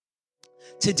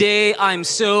Today, I'm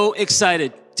so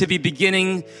excited to be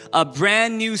beginning a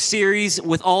brand new series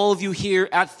with all of you here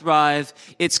at Thrive.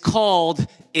 It's called,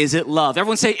 Is It Love?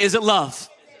 Everyone say, Is It Love?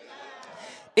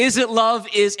 Is It Love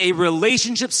is a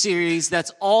relationship series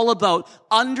that's all about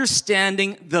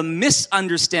understanding the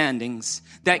misunderstandings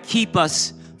that keep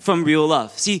us from real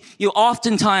love. See,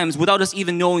 oftentimes, without us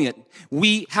even knowing it,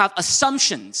 we have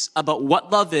assumptions about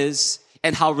what love is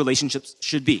and how relationships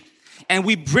should be. And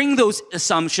we bring those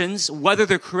assumptions, whether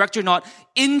they're correct or not,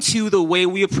 into the way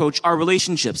we approach our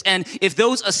relationships. And if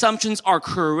those assumptions are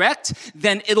correct,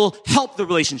 then it'll help the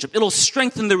relationship. It'll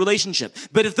strengthen the relationship.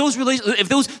 But if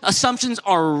those assumptions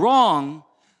are wrong,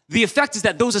 the effect is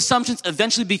that those assumptions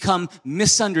eventually become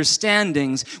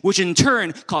misunderstandings, which in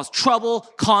turn cause trouble,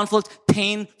 conflict,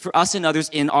 pain for us and others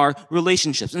in our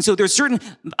relationships. And so there's certain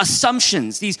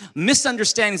assumptions, these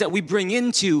misunderstandings that we bring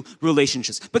into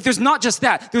relationships. But there's not just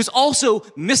that. There's also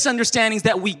misunderstandings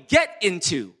that we get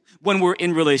into when we're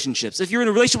in relationships. If you're in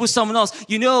a relationship with someone else,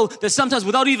 you know that sometimes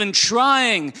without even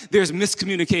trying, there's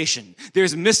miscommunication,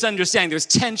 there's misunderstanding, there's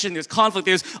tension, there's conflict,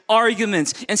 there's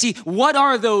arguments. And see, what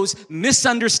are those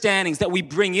misunderstandings that we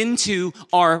bring into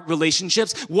our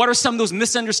relationships? What are some of those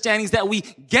misunderstandings that we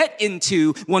get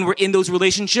into when we're in those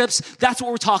relationships? That's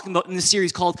what we're talking about in this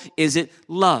series called Is It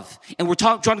Love? And we're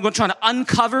trying to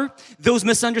uncover those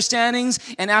misunderstandings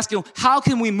and ask, how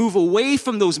can we move away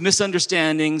from those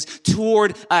misunderstandings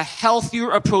toward a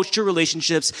healthier approach to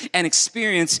relationships and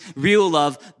experience real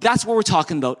love? That's what we're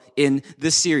talking about in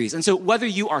this series. And so whether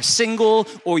you are single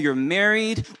or you're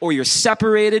married or you're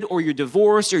separated or you're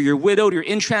divorced or you're widowed or you're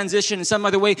in transition in some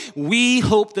other way, we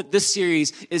hope that this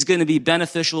series is going to be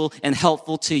beneficial and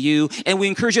helpful to you. And we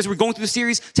encourage you as we're going through the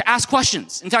series to ask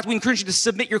questions. In fact, we encourage you to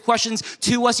submit your questions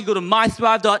to us. You go to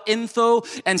mythrive.info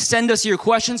and send us your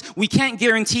questions. We can't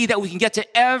guarantee that we can get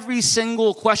to every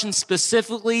single question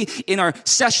specifically in our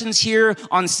sessions here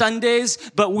on Sundays,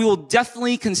 but we will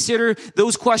definitely consider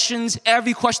those questions,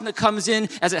 every question that comes in,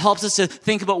 as it helps us to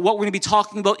think about what we're going to be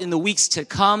talking about in the weeks to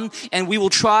come. And we will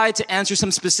try to answer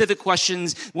some specific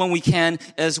questions when we can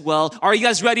as well. Are you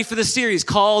guys ready for the series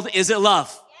called Is It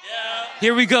Love? Yeah.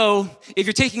 Here we go. If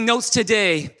you're taking notes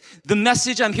today, the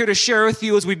message I'm here to share with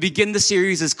you as we begin the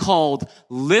series is called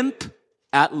Limp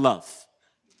at Love.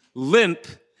 Limp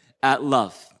at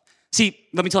Love. See,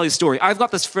 let me tell you a story. I've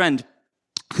got this friend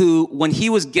who, when he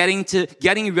was getting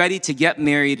ready to get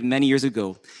married many years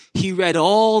ago, he read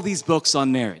all these books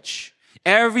on marriage.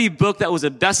 Every book that was a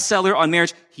bestseller on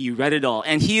marriage, he read it all.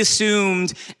 And he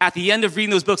assumed at the end of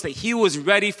reading those books that he was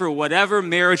ready for whatever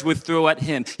marriage would throw at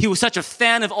him. He was such a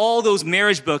fan of all those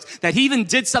marriage books that he even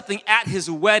did something at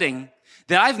his wedding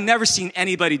that I've never seen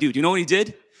anybody do. Do you know what he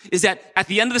did? Is that at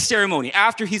the end of the ceremony,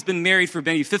 after he's been married for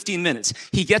maybe 15 minutes,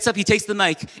 he gets up, he takes the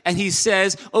mic, and he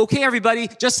says, okay, everybody,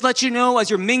 just to let you know, as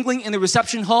you're mingling in the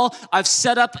reception hall, I've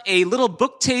set up a little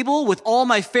book table with all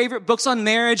my favorite books on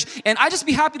marriage, and I'd just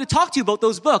be happy to talk to you about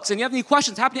those books. And if you have any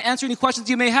questions, happy to answer any questions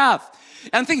you may have.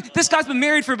 And I'm thinking, this guy's been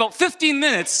married for about 15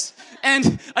 minutes.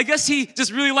 And I guess he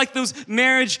just really liked those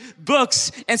marriage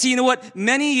books. And so you know what?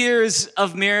 Many years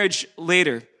of marriage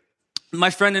later, my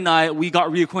friend and I, we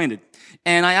got reacquainted.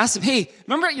 And I asked him, hey,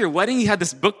 remember at your wedding you had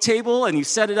this book table and you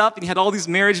set it up and you had all these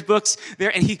marriage books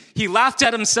there? And he laughed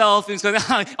at himself and he was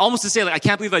going, almost to say, I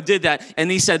can't believe I did that.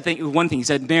 And he said one thing. He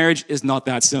said, marriage is not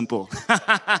that simple.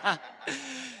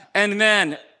 And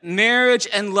man, marriage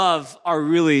and love are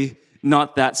really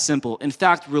not that simple. In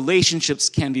fact, relationships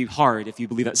can be hard. If you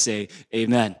believe that, say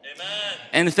amen. Amen.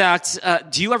 And in fact,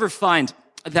 do you ever find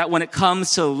that when it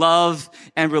comes to love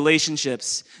and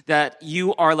relationships, that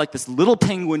you are like this little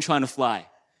penguin trying to fly?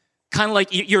 Kind of like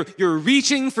you're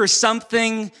reaching for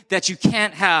something that you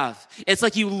can't have. It's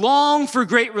like you long for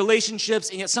great relationships,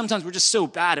 and yet sometimes we're just so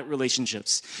bad at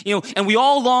relationships. And we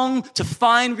all long to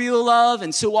find real love,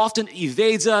 and so often it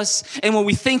evades us. And when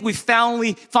we think we've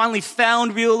finally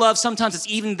found real love, sometimes it's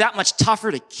even that much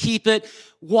tougher to keep it.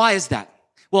 Why is that?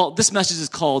 Well, this message is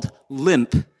called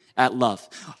Limp at Love.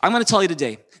 I'm going to tell you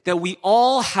today that we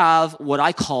all have what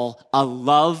I call a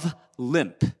love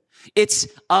limp. It's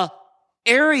a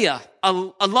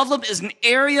love limp is an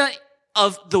area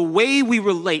of the way we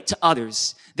relate to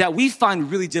others that we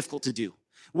find really difficult to do.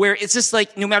 Where it's just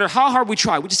like, no matter how hard we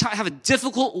try, we just have a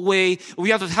difficult way,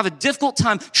 we have to have a difficult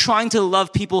time trying to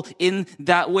love people in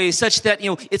that way, such that,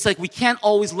 it's like we can't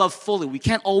always love fully. We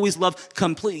can't always love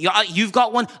completely. You've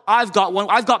got one, I've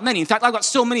got many. In fact, I've got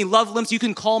so many love limps, you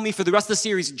can call me for the rest of the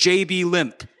series JB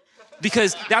Limp.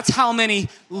 because that's how many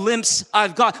limps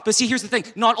I've got. But see, here's the thing.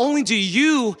 Not only do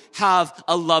you have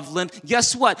a love limp,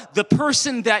 guess what? The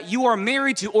person that you are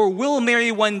married to or will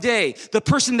marry one day, the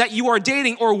person that you are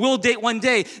dating or will date one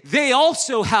day, they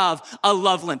also have a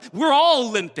love limp. We're all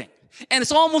limping. And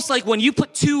it's almost like when you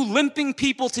put two limping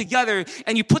people together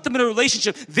and you put them in a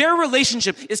relationship, their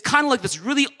relationship is kind of like this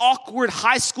really awkward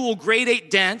high school grade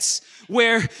 8 dance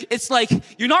where it's like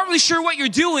you're not really sure what you're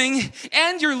doing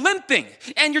and you're limping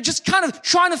and you're just kind of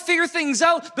trying to figure things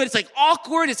out, but it's like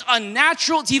awkward, it's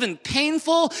unnatural, it's even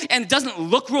painful, and it doesn't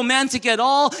look romantic at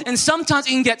all. And sometimes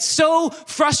it can get so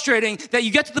frustrating that you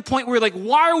get to the point where you're like,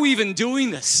 why are we even doing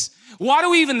this? Why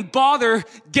do we even bother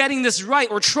getting this right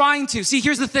or trying to? See,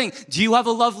 here's the thing. Do you have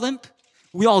a love limp?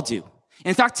 We all do.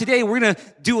 In fact, today we're going to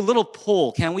do a little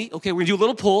poll, can we? Okay, we're going to do a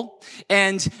little poll.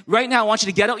 And right now I want you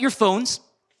to get out your phones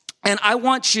and I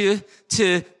want you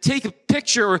to take a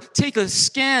picture or take a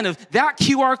scan of that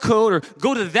QR code or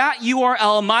go to that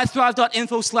URL,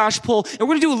 mythrive.info/poll. And we're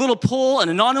going to do a little poll, an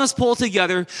anonymous poll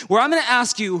together where I'm going to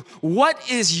ask you, what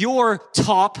is your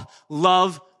top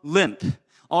love limp?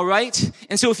 All right?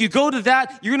 And so if you go to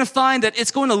that, you're going to find that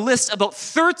it's going to list about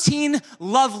 13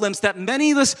 love limps that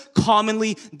many of us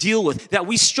commonly deal with, that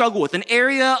we struggle with, an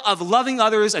area of loving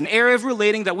others, an area of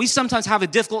relating that we sometimes have a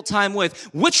difficult time with.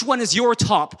 Which one is your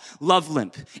top love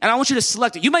limp? And I want you to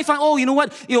select it. You might find, oh, you know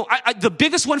what? The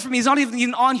biggest one for me is not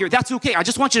even on here. That's okay. I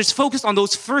just want you to focus on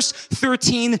those first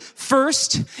 13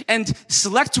 first and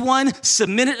select one,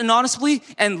 submit it anonymously,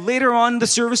 and later on in the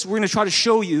service, we're going to try to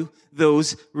show you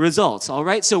those results. All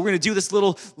right. So we're going to do this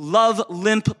little love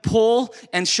limp poll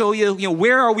and show you,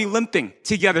 where are we limping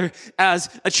together as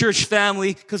a church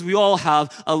family? Because we all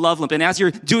have a love limp. And as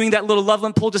you're doing that little love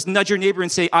limp poll, just nudge your neighbor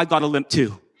and say, I've got a limp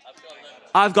too.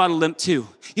 I've got a limp too.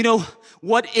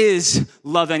 What is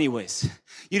love anyways?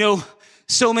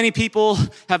 So many people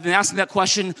have been asking that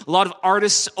question. A lot of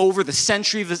artists over the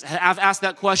centuries have asked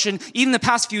that question. Even the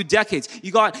past few decades,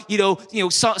 you got,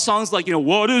 songs like,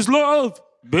 what is love?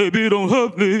 Baby, don't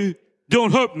hurt me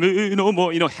no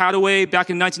more. Hadaway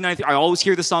back in 1993. I always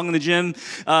hear the song in the gym.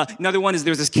 Another one is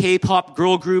there's this K-pop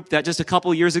girl group that just a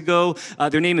couple years ago,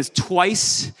 their name is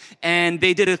Twice, and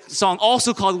they did a song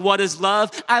also called What is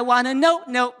Love? I wanna know,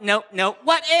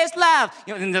 what is love?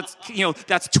 And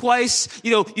that's Twice.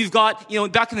 You've got,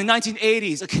 back in the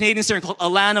 1980s, a Canadian singer called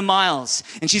Alana Miles,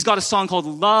 and she's got a song called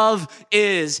Love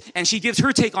Is, and she gives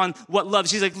her take on what love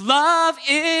is. She's like, love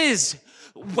is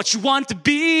what you want to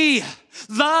be.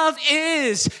 Love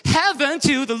is heaven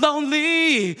to the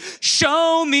lonely.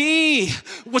 Show me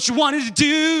what you wanted to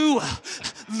do.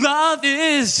 Love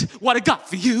is what I got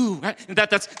for you. Right?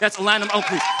 That's Alana. Oh,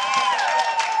 please.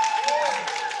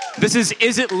 This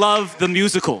is It Love the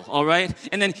Musical, all right?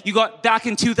 And then you got back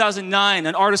in 2009,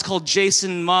 an artist called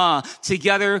Jason Ma,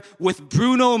 together with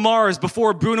Bruno Mars.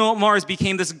 Before Bruno Mars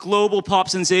became this global pop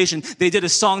sensation, they did a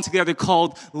song together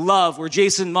called Love, where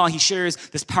Jason Ma, he shares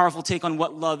this powerful take on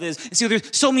what love is. And see,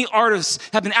 there's so many artists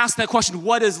have been asked that question,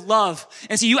 what is love?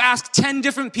 And see, you ask 10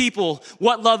 different people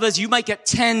what love is, you might get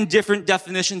 10 different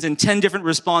definitions and 10 different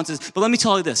responses. But let me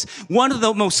tell you this, one of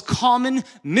the most common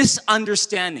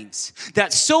misunderstandings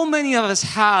that so many of us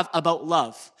have about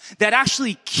love that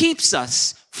actually keeps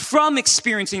us from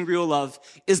experiencing real love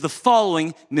is the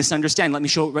following misunderstanding. Let me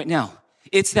show it right now.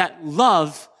 It's that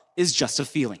love is just a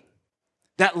feeling.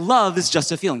 That love is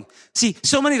just a feeling. See,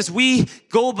 so many of us, we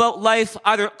go about life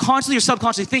either consciously or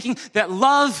subconsciously thinking that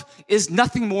love is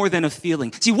nothing more than a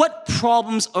feeling. See, what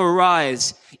problems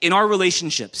arise in our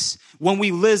relationships when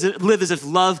we live as if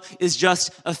love is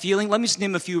just a feeling? Let me just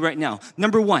name a few right now.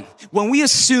 Number one, when we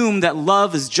assume that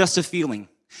love is just a feeling,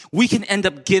 we can end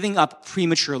up giving up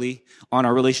prematurely on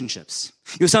our relationships.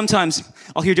 Sometimes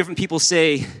I'll hear different people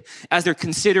say, as they're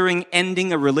considering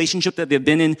ending a relationship that they've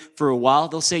been in for a while,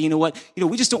 they'll say,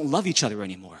 we just don't love each other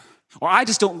anymore. Or I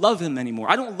just don't love him anymore.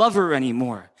 I don't love her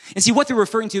anymore. And see, what they're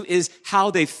referring to is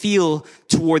how they feel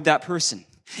toward that person.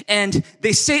 And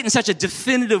they say it in such a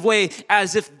definitive way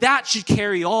as if that should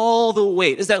carry all the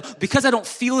weight. Is that because I don't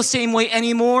feel the same way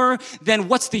anymore, then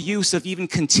what's the use of even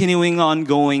continuing on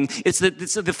going? It's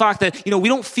the fact that, we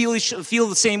don't feel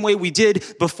the same way we did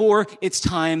before. It's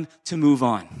time to move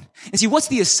on. And see, what's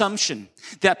the assumption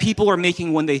that people are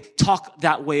making when they talk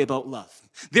that way about love?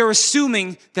 They're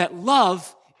assuming that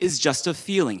love is just a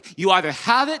feeling. You either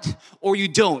have it or you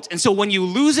don't. And so when you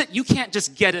lose it, you can't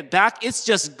just get it back. It's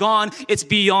just gone. It's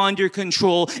beyond your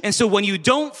control. And so when you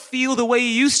don't feel the way you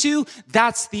used to,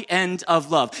 that's the end of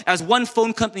love. As one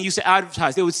phone company used to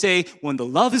advertise, they would say, when the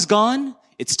love is gone,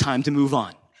 it's time to move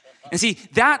on. And see,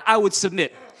 that I would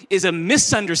submit is a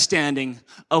misunderstanding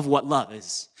of what love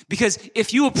is. Because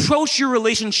if you approach your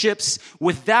relationships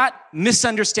with that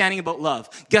misunderstanding about love,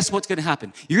 guess what's going to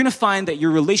happen? You're going to find that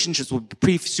your relationships will be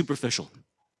pretty superficial.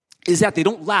 Is that they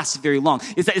don't last very long.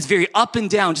 Is that it's very up and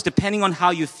down, just depending on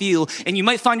how you feel. And you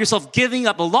might find yourself giving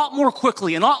up a lot more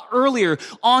quickly and a lot earlier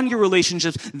on your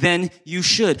relationships than you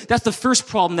should. That's the first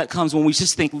problem that comes when we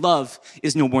just think love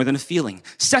is no more than a feeling.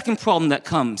 Second problem that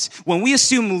comes, when we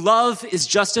assume love is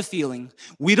just a feeling,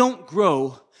 we don't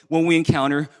grow when we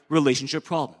encounter relationship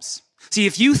problems. See,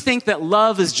 if you think that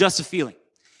love is just a feeling,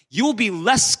 you'll be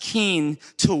less keen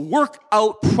to work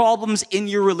out problems in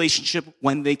your relationship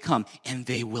when they come, and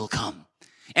they will come.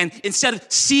 And instead of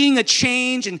seeing a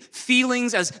change in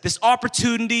feelings as this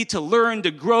opportunity to learn,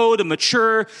 to grow, to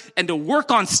mature, and to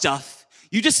work on stuff,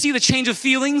 you just see the change of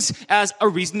feelings as a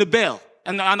reason to bail.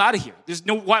 And I'm out of here.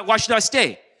 Why should I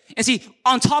stay? And see,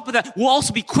 on top of that, we'll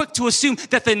also be quick to assume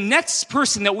that the next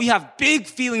person that we have big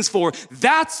feelings for,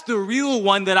 that's the real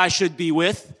one that I should be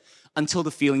with until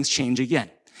the feelings change again.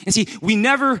 And see, we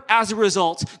never, as a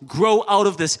result, grow out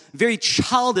of this very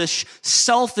childish,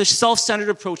 selfish, self-centered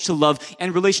approach to love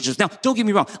and relationships. Now, don't get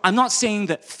me wrong. I'm not saying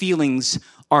that feelings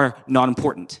are not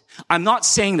important. I'm not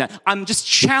saying that. I'm just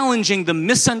challenging the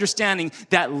misunderstanding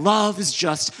that love is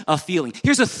just a feeling.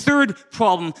 Here's a third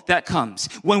problem that comes.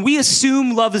 When we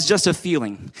assume love is just a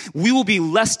feeling, we will be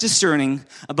less discerning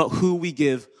about who we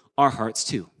give our hearts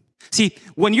to. See,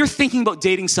 when you're thinking about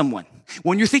dating someone,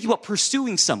 when you're thinking about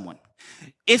pursuing someone,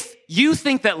 if you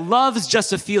think that love is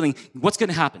just a feeling, what's going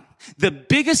to happen? The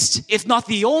biggest, if not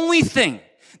the only thing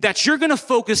that you're going to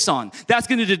focus on, that's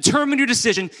going to determine your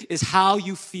decision, is how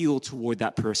you feel toward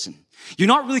that person. You're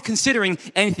not really considering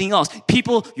anything else.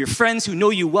 People, your friends who know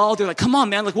you well, they're like, come on,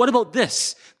 man, like, what about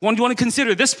this? Do you want to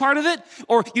consider this part of it?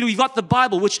 Or, you've got the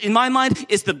Bible, which in my mind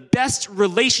is the best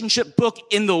relationship book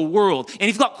in the world. And if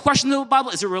you've got questions about the Bible,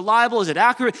 is it reliable? Is it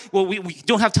accurate? Well, we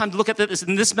don't have time to look at this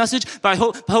in this message, but I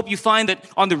hope you find that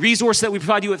on the resource that we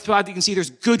provide you at Thrive, you can see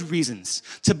there's good reasons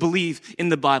to believe in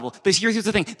the Bible. But here's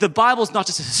the thing. The Bible is not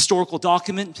just a historical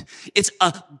document. It's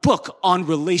a book on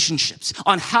relationships,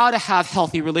 on how to have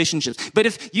healthy relationships. But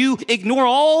if you ignore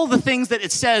all the things that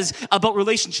it says about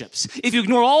relationships, if you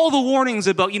ignore all the warnings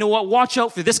about, watch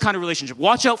out for this kind of relationship,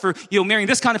 watch out for, marrying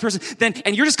this kind of person,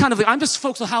 and you're just kind of like, I'm just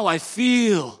focused on how I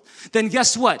feel, then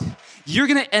guess what? You're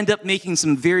going to end up making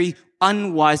some very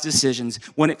unwise decisions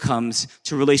when it comes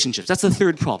to relationships. That's the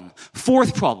third problem.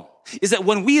 Fourth problem is that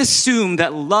when we assume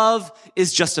that love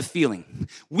is just a feeling,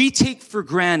 we take for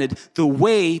granted the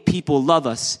way people love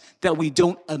us that we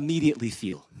don't immediately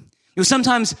feel.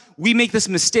 Sometimes we make this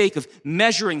mistake of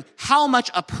measuring how much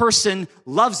a person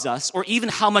loves us, or even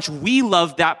how much we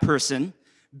love that person,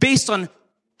 based on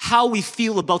how we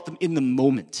feel about them in the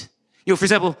moment. For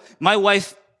example, my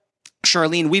wife,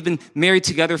 Charlene, we've been married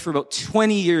together for about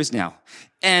 20 years now.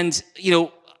 And,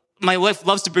 my wife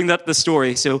loves to bring up the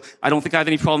story, so I don't think I have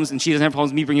any problems, and she doesn't have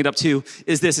problems with me bringing it up too,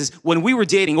 is when we were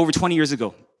dating over 20 years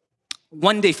ago,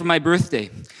 one day for my birthday,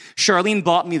 Charlene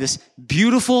bought me this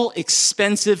beautiful,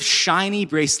 expensive, shiny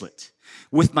bracelet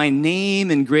with my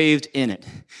name engraved in it.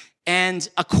 And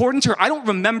according to her, I don't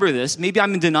remember this, maybe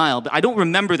I'm in denial, but I don't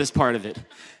remember this part of it.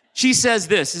 She says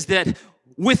this, is that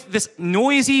with this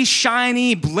noisy,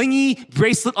 shiny, blingy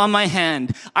bracelet on my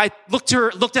hand, I looked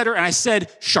at her and I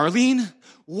said, Charlene,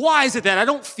 why is it that I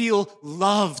don't feel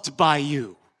loved by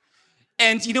you?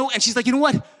 And, and she's like, you know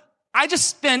what? I just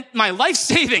spent my life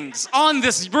savings on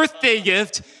this birthday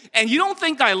gift, and you don't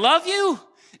think I love you?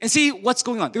 And see, what's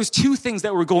going on? There's two things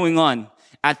that were going on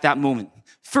at that moment.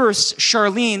 First,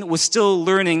 Charlene was still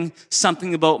learning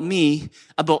something about me,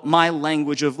 about my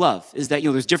language of love. Is that,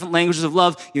 there's different languages of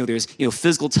love. There's,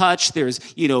 physical touch. There's,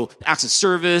 acts of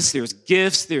service. There's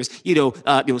gifts. There's,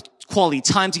 quality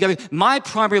time together. My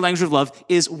primary language of love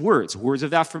is words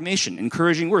of affirmation,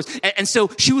 encouraging words. And so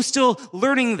she was still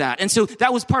learning that. And so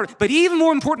that was part of it. But even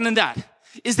more important than that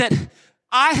is that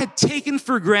I had taken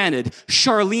for granted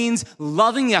Charlene's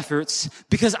loving efforts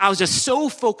because I was just so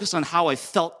focused on how I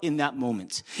felt in that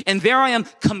moment. And there I am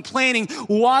complaining,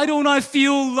 why don't I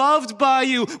feel loved by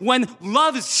you, when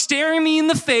love is staring me in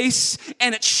the face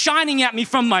and it's shining at me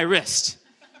from my wrist.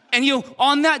 And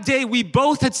on that day, we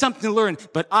both had something to learn,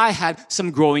 but I had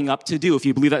some growing up to do. If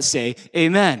you believe that, say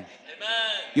amen. Amen.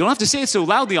 You don't have to say it so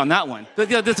loudly on that one. But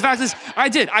the fact is, I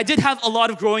did have a lot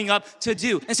of growing up to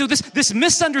do. And so this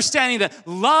misunderstanding that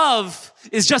love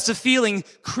is just a feeling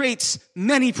creates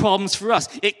many problems for us.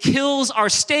 It kills our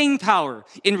staying power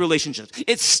in relationships.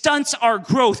 It stunts our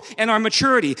growth and our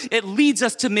maturity. It leads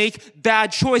us to make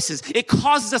bad choices. It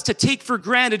causes us to take for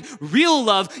granted real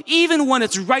love, even when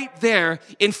it's right there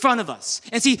in front of us.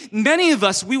 And see, many of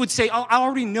us, we would say, oh, I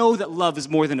already know that love is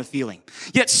more than a feeling.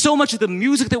 Yet so much of the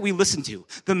music that we listen to,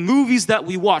 the movies that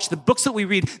we watch, the books that we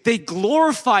read, they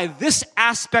glorify this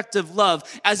aspect of love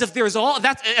as if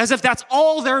that's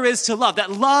all there is to love,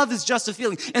 that love is just a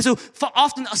feeling. And so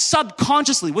often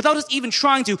subconsciously, without us even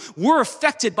trying to, we're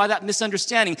affected by that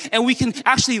misunderstanding, and we can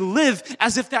actually live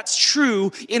as if that's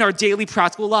true in our daily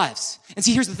practical lives. And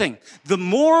see, here's the thing. The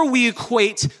more we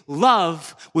equate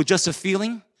love with just a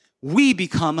feeling, we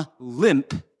become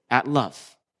limp at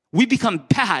love. We become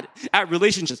bad at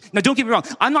relationships. Now, don't get me wrong.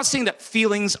 I'm not saying that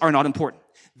feelings are not important.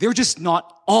 They're just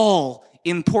not all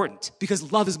important,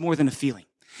 because love is more than a feeling.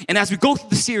 And as we go through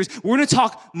the series, we're going to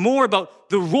talk more about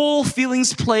the role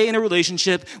feelings play in a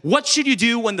relationship. What should you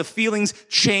do when the feelings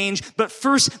change? But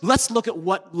first, let's look at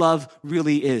what love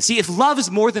really is. See, if love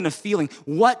is more than a feeling,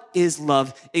 what is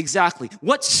love exactly?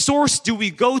 What source do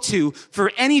we go to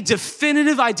for any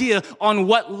definitive idea on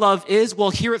what love is?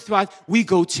 Well, here at Thrive, we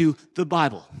go to the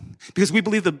Bible, because we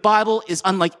believe the Bible is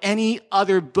unlike any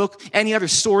other book, any other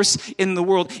source in the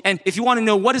world. And if you want to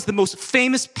know what is the most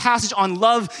famous passage on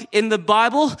love in the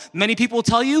Bible, many people will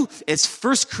tell you it's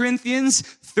 1 Corinthians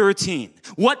 13.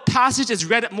 What passage is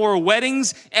read at more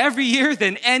weddings every year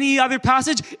than any other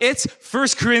passage? It's 1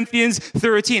 Corinthians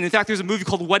 13. In fact, there's a movie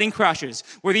called Wedding Crashers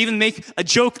where they even make a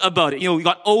joke about it. You know, we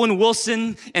got Owen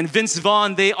Wilson and Vince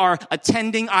Vaughn. They are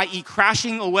attending, i.e.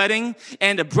 crashing a wedding,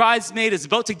 and a bridesmaid is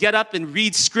about to get up and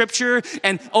read scripture,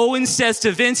 and Owen says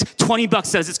to Vince, $20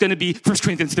 says it's going to be 1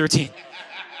 Corinthians 13.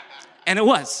 And it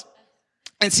was.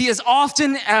 And see, as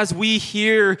often as we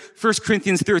hear 1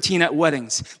 Corinthians 13 at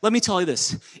weddings, let me tell you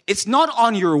this. It's not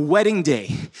on your wedding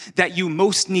day that you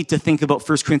most need to think about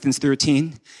 1 Corinthians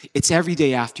 13. It's every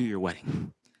day after your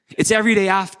wedding. It's every day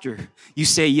after you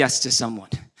say yes to someone.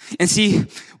 And see,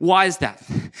 why is that?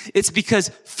 It's because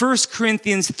 1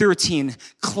 Corinthians 13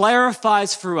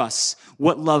 clarifies for us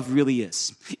what love really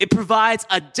is. It provides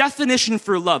a definition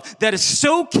for love that is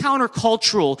so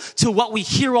countercultural to what we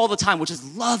hear all the time, which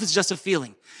is love is just a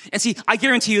feeling. And see, I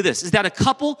guarantee you this, is that a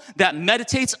couple that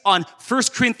meditates on 1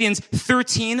 Corinthians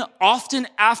 13 often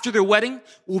after their wedding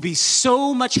will be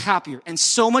so much happier and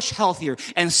so much healthier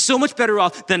and so much better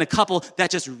off than a couple that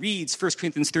just reads 1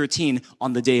 Corinthians 13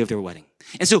 on the day of their wedding.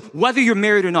 And so whether you're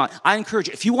married or not, I encourage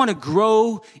you, if you want to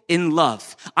grow in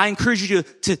love, I encourage you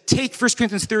to take 1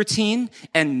 Corinthians 13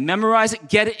 and memorize it,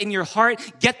 get it in your heart,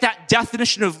 get that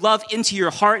definition of love into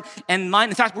your heart and mind.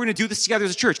 In fact, we're going to do this together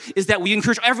as a church, is that we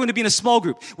encourage everyone to be in a small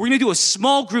group. We're going to do a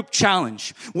small group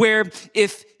challenge where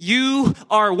if you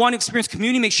want to experience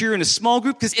community, make sure you're in a small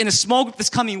group, because in a small group this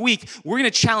coming week, we're going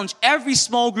to challenge every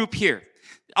small group here,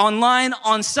 online,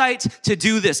 on site, to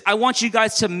do this. I want you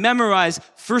guys to memorize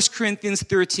 1 Corinthians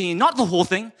 13, not the whole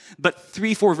thing, but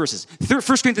 3-4 verses. 1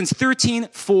 Corinthians 13,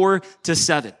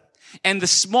 4-7. And the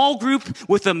small group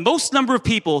with the most number of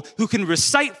people who can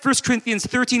recite 1 Corinthians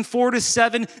 13,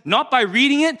 4-7, not by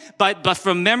reading it, but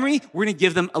from memory, we're going to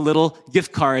give them a little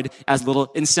gift card as a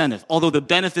little incentive. Although the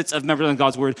benefits of memorizing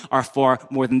God's word are far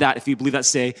more than that. If you believe that,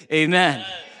 say amen.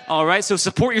 All right, so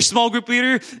support your small group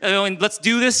leader, and let's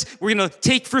do this. We're going to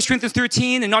take 1 Corinthians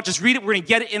 13 and not just read it, we're going to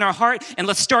get it in our heart, and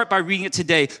let's start by reading it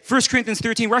today. 1 Corinthians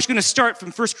 13, we're actually going to start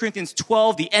from 1 Corinthians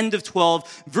 12, the end of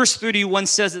 12. Verse 31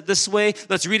 says it this way.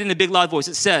 Let's read it in a big loud voice.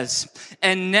 It says,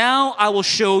 "And now I will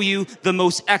show you the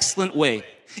most excellent way.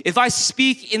 If I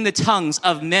speak in the tongues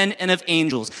of men and of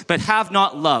angels, but have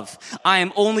not love, I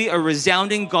am only a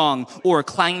resounding gong or a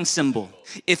clanging cymbal.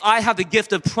 If I have the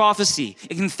gift of prophecy,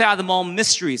 it can fathom all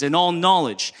mysteries and all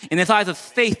knowledge. And if I have a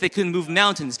faith that can move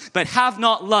mountains, but have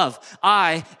not love,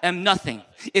 I am nothing.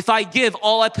 If I give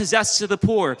all I possess to the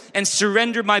poor and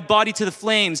surrender my body to the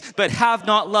flames, but have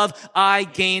not love, I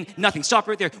gain nothing." Stop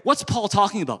right there. What's Paul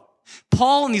talking about?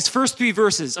 Paul, in these first 3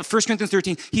 verses of 1 Corinthians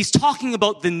 13, he's talking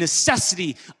about the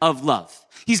necessity of love.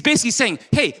 He's basically saying,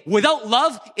 hey, without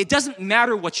love, it doesn't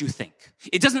matter what you think.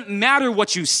 It doesn't matter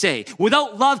what you say.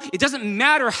 Without love, it doesn't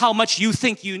matter how much you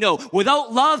think you know.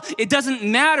 Without love, it doesn't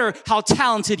matter how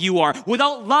talented you are.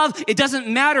 Without love, it doesn't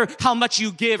matter how much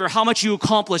you give or how much you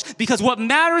accomplish. Because what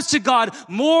matters to God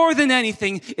more than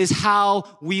anything is how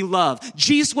we love.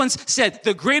 Jesus once said,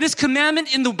 the greatest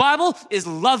commandment in the Bible is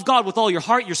love God with all your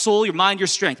heart, your soul, your mind, your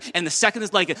strength. And the second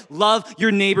is like it, love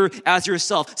your neighbor as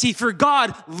yourself. See, for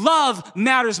God, love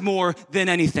matters more than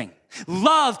anything.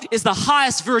 Love is the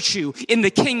highest virtue in the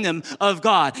kingdom of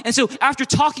God. And so after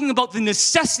talking about the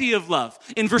necessity of love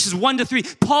in verses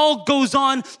 1-3, Paul goes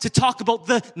on to talk about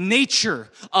the nature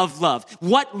of love,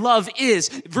 what love is.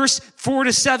 Verse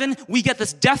 4-7, we get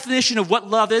this definition of what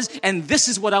love is, and this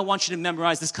is what I want you to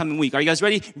memorize this coming week. Are you guys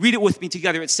ready? Read it with me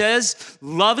together. It says,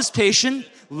 love is patient,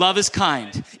 love is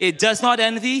kind. It does not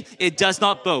envy, it does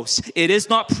not boast. It is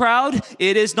not proud,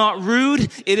 it is not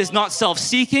rude, it is not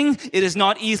self-seeking, it is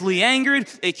not easily angered,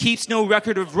 it keeps no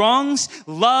record of wrongs.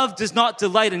 Love does not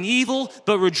delight in evil,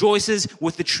 but rejoices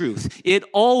with the truth. It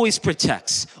always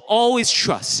protects, always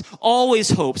trusts, always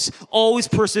hopes, always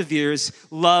perseveres.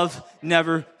 Love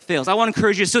never fails. I want to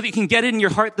encourage you so that you can get it in your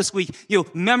heart this week.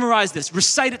 Memorize this,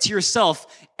 recite it to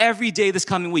yourself every day this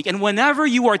coming week. And whenever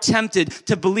you are tempted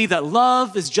to believe that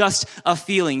love is just a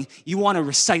feeling, you want to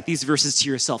recite these verses to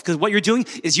yourself. Because what you're doing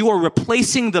is you are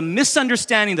replacing the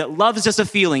misunderstanding that love is just a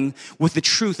feeling with the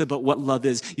truth about what love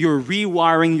is. You're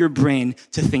rewiring your brain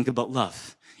to think about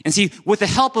love. And see, with the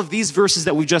help of these verses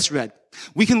that we just read,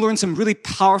 we can learn some really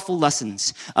powerful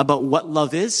lessons about what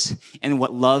love is and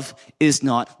what love is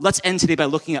not. Let's end today by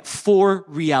looking at 4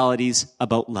 realities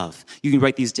about love. You can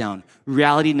write these down.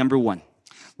 Reality number 1.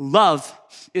 Love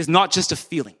is not just a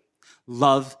feeling.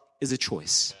 Love is a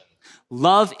choice.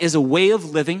 Love is a way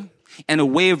of living and a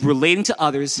way of relating to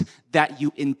others that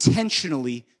you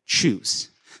intentionally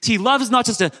choose. See, love is not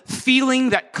just a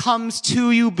feeling that comes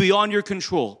to you beyond your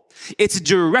control. It's a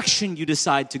direction you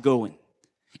decide to go in.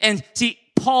 And see,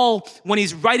 Paul, when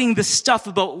he's writing this stuff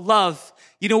about love,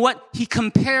 you know what? He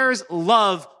compares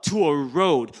love to a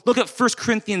road. Look at 1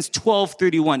 Corinthians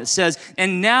 12:31. It says,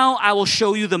 and now I will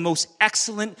show you the most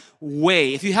excellent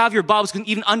way. If you have your Bibles, you can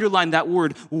even underline that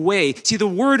word, way. See, the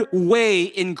word way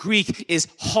in Greek is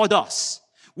hodos,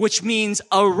 which means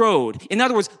a road. In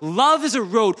other words, love is a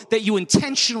road that you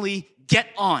intentionally get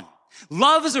on.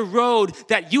 Love is a road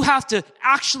that you have to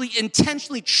actually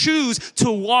intentionally choose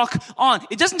to walk on.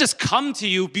 It doesn't just come to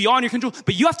you beyond your control,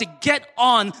 but you have to get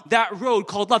on that road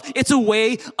called love. It's a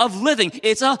way of living.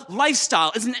 It's a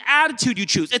lifestyle. It's an attitude you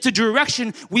choose. It's a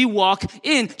direction we walk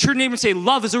in. Turn to your neighbor and say,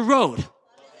 love is a road.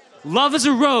 Love is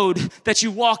a road that you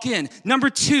walk in.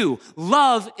 Number 2,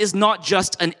 love is not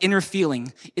just an inner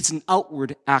feeling. It's an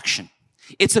outward action.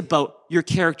 It's about your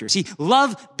character. See,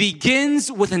 love begins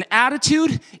with an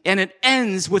attitude and it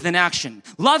ends with an action.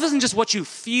 Love isn't just what you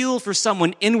feel for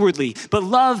someone inwardly, but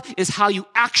love is how you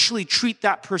actually treat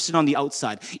that person on the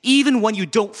outside, even when you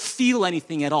don't feel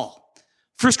anything at all.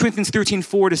 1 Corinthians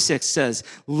 13:4-6 says,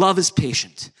 love is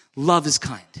patient. Love is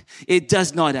kind. It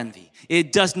does not envy.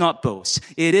 It does not boast.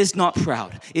 It is not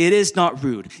proud. It is not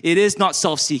rude. It is not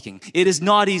self-seeking. It is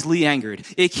not easily angered.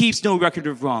 It keeps no record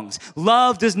of wrongs.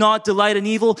 Love does not delight in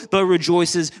evil, but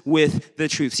rejoices with the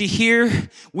truth. See, here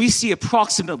we see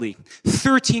approximately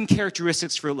 13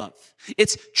 characteristics for love.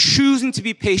 It's choosing to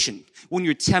be patient when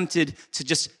you're tempted to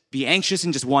just be anxious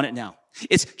and just want it now.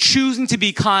 It's choosing to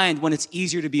be kind when it's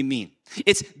easier to be mean.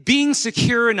 It's being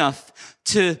secure enough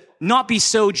to not be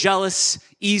so jealous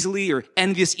easily or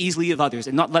envious easily of others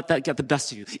and not let that get the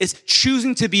best of you. It's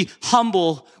choosing to be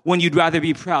humble when you'd rather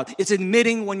be proud. It's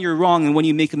admitting when you're wrong and when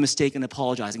you make a mistake and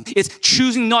apologizing. It's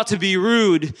choosing not to be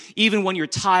rude even when you're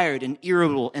tired and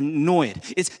irritable and annoyed.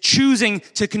 It's choosing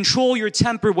to control your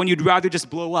temper when you'd rather just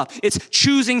blow up. It's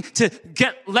choosing to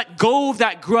let go of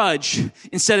that grudge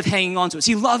instead of hanging on to it.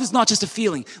 See, love is not just a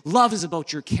feeling. Love is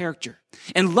about your character.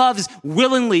 And love is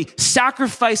willingly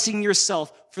sacrificing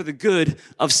yourself for the good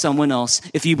of someone else.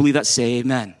 If you believe that, say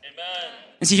amen. Amen.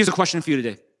 And see, here's a question for you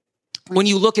today. When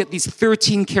you look at these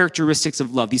 13 characteristics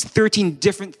of love, these 13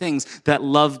 different things that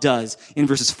love does in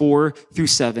verses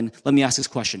 4-7, let me ask this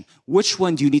question. Which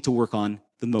one do you need to work on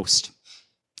the most?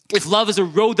 If love is a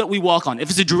road that we walk on, if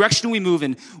it's a direction we move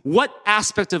in, what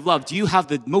aspect of love do you have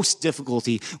the most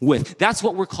difficulty with? That's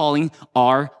what we're calling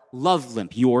our love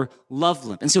limp, your love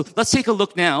limp. And so let's take a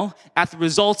look now at the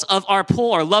results of our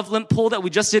poll, our love limp poll that we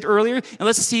just did earlier, and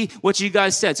let's see what you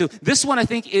guys said. So this one, I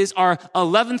think, is our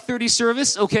 11:30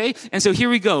 service, okay? And so here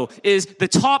we go. Is the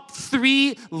top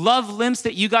 3 love limps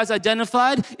that you guys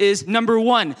identified is number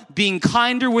 1, being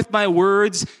kinder with my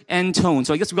words and tone.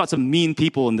 So I guess we've got some mean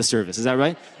people in the service. Is that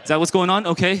right? Is that what's going on?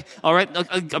 Okay. All right.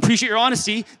 I appreciate your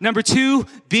honesty. Number 2,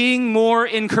 being more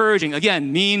encouraging.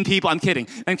 Again, mean people. I'm kidding.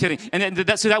 And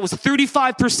so that was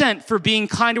 35% for being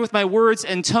kinder with my words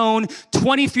and tone.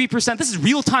 23%. This is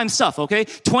real-time stuff, okay?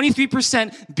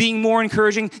 23% being more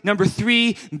encouraging. Number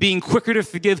 3, being quicker to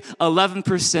forgive.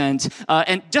 11%.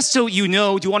 And just so you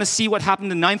know, do you want to see what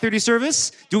happened in the 9:30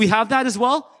 service? Do we have that as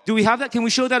well? Do we have that? Can we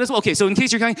show that as well? Okay, so in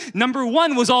case you're counting, number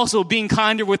 1 was also being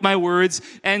kinder with my words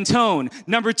and tone.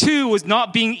 Number 2 was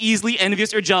not being easily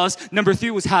envious or jealous. Number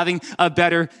 3 was having a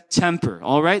better temper,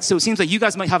 all right? So it seems like you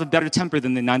guys might have a better temper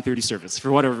than the 9:30 service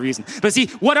for whatever reason. But see,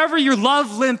 whatever your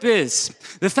love limp is,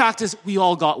 the fact is we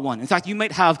all got one. In fact, you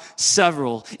might have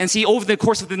several. And see, over the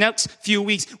course of the next few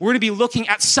weeks, we're going to be looking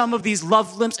at some of these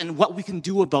love limps and what we can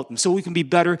do about them so we can be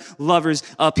better lovers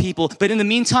of people. But in the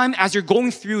meantime, as you're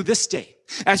going through this day,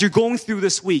 as you're going through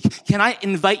this week, can I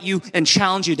invite you and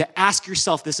challenge you to ask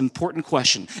yourself this important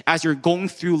question as you're going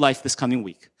through life this coming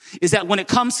week? Is that when it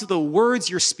comes to the words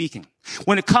you're speaking,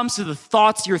 when it comes to the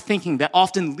thoughts you're thinking that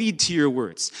often lead to your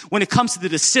words, when it comes to the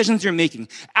decisions you're making,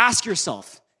 ask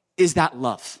yourself, is that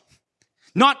love?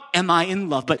 Not am I in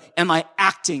love, but am I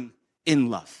acting in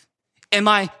love? Am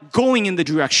I going in the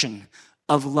direction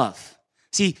of love?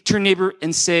 See, turn neighbor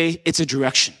and say, it's a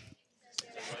direction.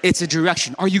 It's a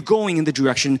direction. Are you going in the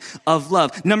direction of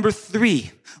love? Number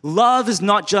 3, love is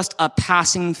not just a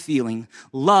passing feeling.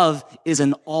 Love is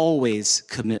an always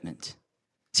commitment.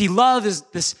 See, love is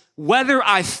this whether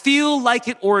I feel like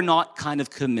it or not kind of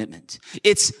commitment.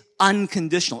 It's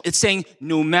unconditional. It's saying,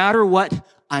 no matter what,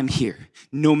 I'm here.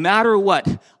 No matter what,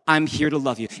 I'm here to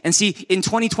love you. And see, in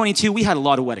 2022, we had a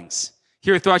lot of weddings.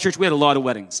 Here at Thrive Church, we had a lot of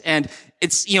weddings. And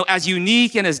it's, as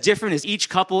unique and as different as each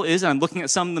couple is, and I'm looking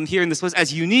at some of them here in this place,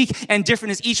 as unique and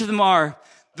different as each of them are,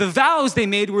 the vows they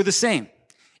made were the same.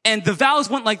 And the vows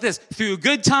went like this: through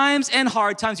good times and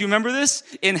hard times. You remember this?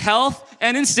 In health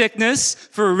and in sickness,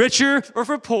 for richer or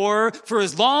for poor, for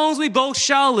as long as we both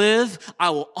shall live, I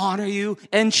will honor you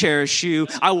and cherish you.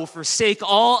 I will forsake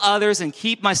all others and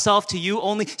keep myself to you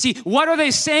only. See, what are they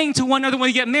saying to one another when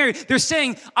they get married? They're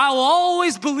saying, I will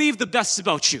always believe the best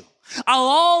about you. I'll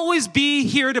always be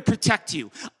here to protect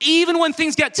you. Even when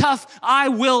things get tough, I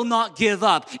will not give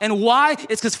up. And why?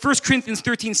 It's because 1 Corinthians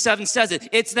 13:7 says it.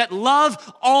 It's that love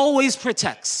always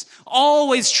protects,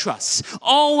 always trusts,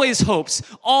 always hopes,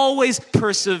 always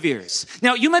perseveres.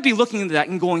 Now, you might be looking into that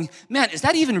and going, man, is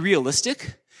that even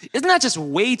realistic? Isn't that just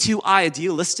way too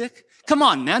idealistic? Come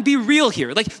on, man, be real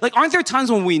here. Like, aren't there times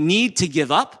when we need to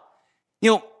give up?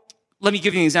 Let me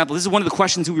give you an example. This is one of the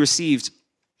questions we received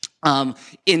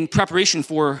in preparation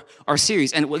for our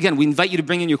series. And again, we invite you to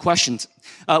bring in your questions.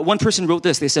 One person wrote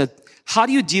this. They said, how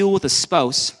do you deal with a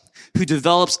spouse who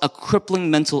develops a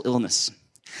crippling mental illness?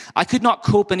 I could not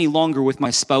cope any longer with my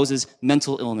spouse's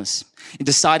mental illness and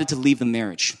decided to leave the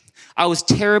marriage. I was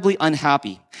terribly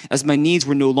unhappy as my needs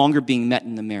were no longer being met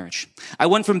in the marriage. I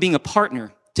went from being a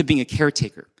partner to being a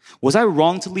caretaker. Was I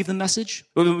wrong to leave the message?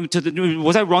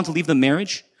 Was I wrong to leave the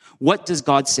marriage? What does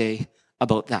God say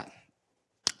about that?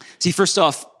 See, first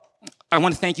off, I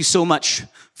want to thank you so much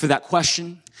for that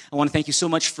question. I want to thank you so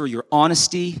much for your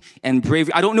honesty and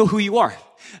bravery. I don't know who you are,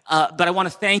 but I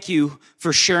want to thank you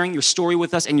for sharing your story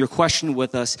with us and your question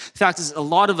with us. The fact is, a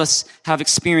lot of us have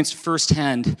experienced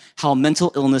firsthand how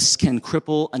mental illness can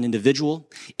cripple an individual.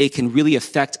 It can really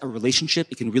affect a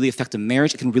relationship. It can really affect a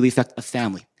marriage. It can really affect a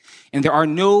family. And there are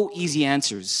no easy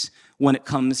answers when it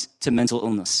comes to mental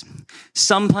illness.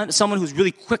 Someone who's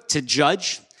really quick to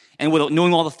judge and without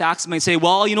knowing all the facts might say,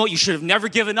 well, you know what, you should have never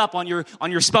given up on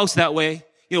your spouse that way.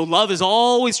 Love is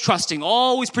always trusting,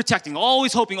 always protecting,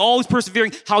 always hoping, always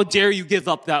persevering. How dare you give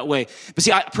up that way? But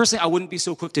see, personally, I wouldn't be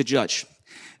so quick to judge,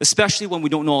 especially when we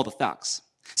don't know all the facts.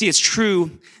 See, it's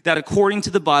true that according to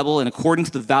the Bible and according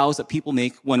to the vows that people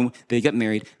make when they get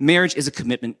married, marriage is a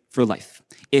commitment for life.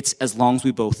 It's as long as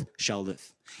we both shall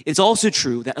live. It's also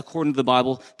true that according to the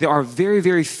Bible, there are very,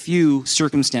 very few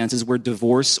circumstances where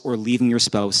divorce or leaving your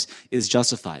spouse is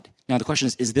justified. Now, the question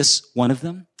is this one of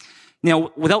them?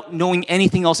 Now, without knowing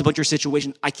anything else about your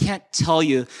situation, I can't tell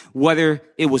you whether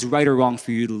it was right or wrong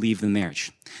for you to leave the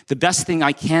marriage. The best thing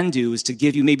I can do is to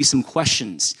give you maybe some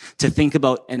questions to think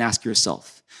about and ask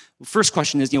yourself. The first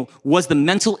question is, was the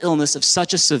mental illness of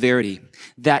such a severity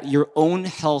that your own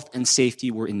health and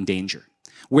safety were in danger?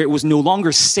 Where it was no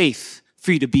longer safe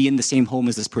for you to be in the same home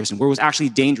as this person, where it was actually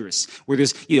dangerous, where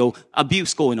there's,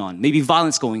 abuse going on, maybe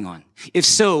violence going on. If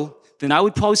so, then I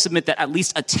would probably submit that at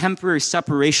least a temporary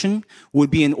separation would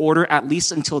be in order, at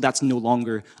least until that's no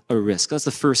longer a risk. That's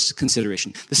the first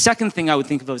consideration. The second thing I would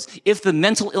think of is if the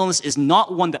mental illness is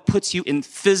not one that puts you in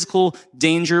physical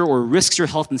danger or risks your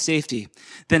health and safety,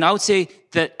 then I would say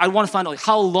that I want to find out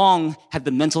how long had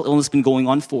the mental illness been going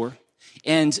on for,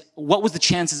 and what was the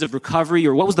chances of recovery,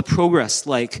 or what was the progress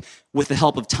like with the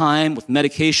help of time, with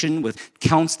medication, with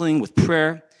counseling, with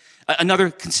prayer. Another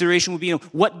consideration would be,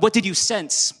 what did you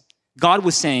sense God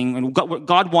was saying, and what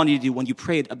God wanted you to do when you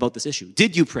prayed about this issue?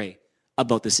 Did you pray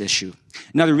about this issue?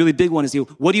 Another really big one is,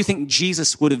 what do you think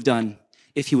Jesus would have done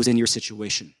if he was in your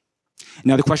situation?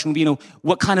 Now, the question would be,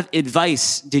 what kind of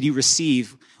advice did you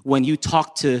receive when you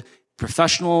talked to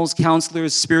professionals,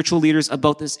 counselors, spiritual leaders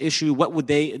about this issue? What would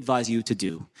they advise you to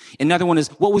do? Another one is,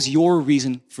 what was your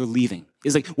reason for leaving?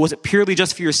 Was it purely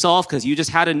just for yourself because you just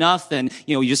had enough and,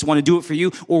 you just want to do it for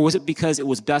you? Or was it because it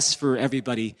was best for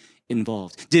everybody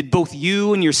involved? Did both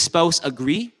you and your spouse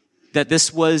agree that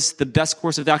this was the best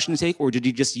course of action to take, or did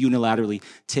you just unilaterally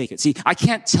take it? See, I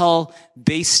can't tell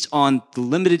based on the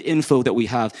limited info that we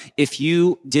have if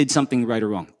you did something right or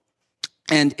wrong.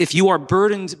 And if you are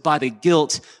burdened by the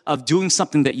guilt of doing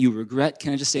something that you regret,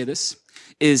 can I just say this?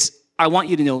 I want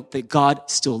you to know that God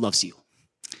still loves you.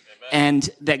 Amen. And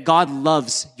that God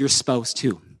loves your spouse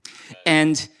too. Amen.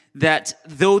 And that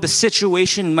though the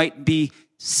situation might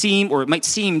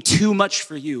seem too much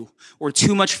for you or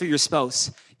too much for your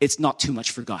spouse, it's not too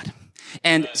much for God.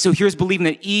 And so here's believing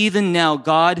that even now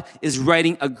God is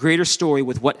writing a greater story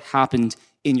with what happened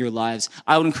in your lives.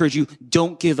 I would encourage you,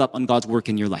 don't give up on God's work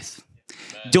in your life.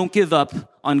 Don't give up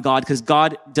on God, because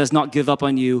God does not give up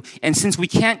on you. And since we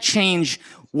can't change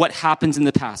what happens in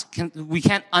the past, we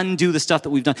can't undo the stuff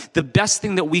that we've done, the best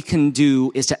thing that we can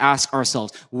do is to ask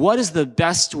ourselves, what is the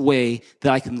best way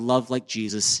that I can love like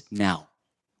Jesus now?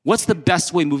 What's the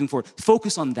best way moving forward?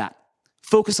 Focus on that.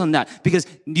 Focus on that, because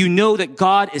you know that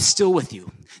God is still with you,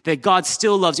 that God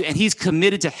still loves you, and he's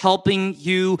committed to helping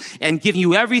you and giving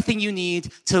you everything you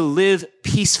need to live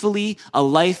peacefully, a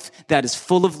life that is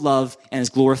full of love and is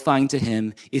glorifying to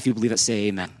him. If you believe it, say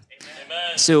amen.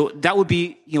 Amen. So that would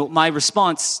be, my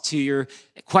response to your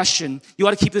question. You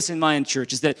ought to keep this in mind,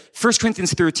 church, is that 1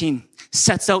 Corinthians 13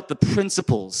 sets out the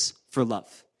principles for love.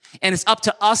 And it's up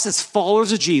to us as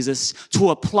followers of Jesus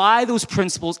to apply those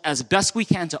principles as best we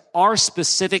can to our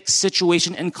specific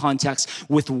situation and context,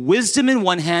 with wisdom in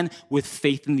one hand, with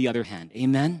faith in the other hand.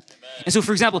 Amen? And so,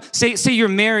 for example, say you're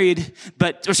married,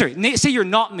 say you're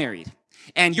not married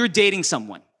and you're dating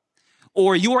someone,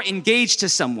 or you're engaged to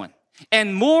someone.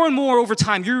 And more over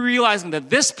time, you're realizing that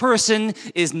this person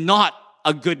is not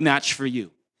a good match for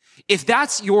you. If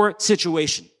that's your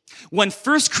situation, when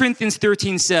 1 Corinthians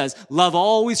 13 says, love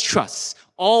always trusts,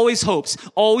 always hopes,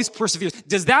 always perseveres,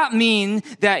 does that mean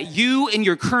that you in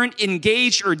your current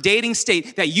engaged or dating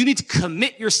state, that you need to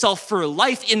commit yourself for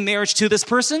life in marriage to this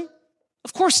person?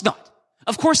 Of course not.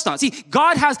 Of course not. See,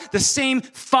 God has the same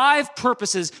 5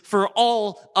 purposes for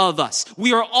all of us.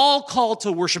 We are all called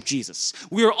to worship Jesus.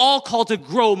 We are all called to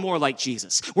grow more like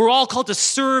Jesus. We're all called to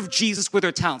serve Jesus with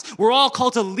our talents. We're all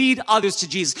called to lead others to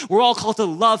Jesus. We're all called to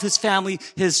love his family,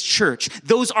 his church.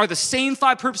 Those are the same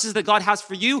 5 purposes that God has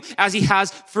for you as he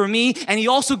has for me. And he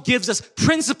also gives us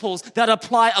principles that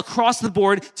apply across the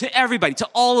board to everybody, to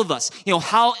all of us.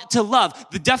 How to love.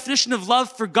 The definition of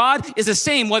love for God is the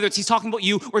same, whether he's talking about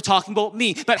you or talking about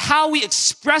me. But how we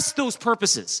express those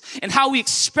purposes and how we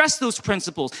express those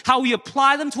principles, how we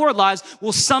apply them to our lives,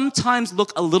 will sometimes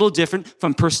look a little different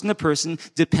from person to person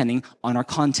depending on our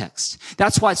context.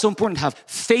 That's why it's so important to have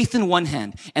faith in one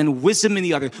hand and wisdom in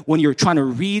the other when you're trying to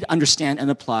read, understand, and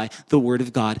apply the word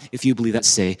of God. If you believe that,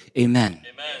 say amen.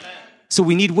 Amen. So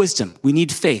we need wisdom. We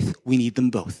need faith. We need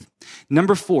them both.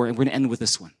 Number 4, and we're going to end with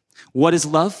this one. What is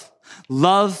love?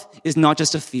 Love is not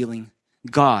just a feeling.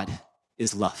 God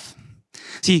is love.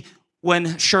 See, when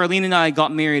Charlene and I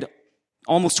got married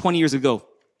almost 20 years ago,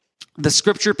 the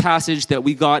scripture passage that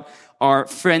we got our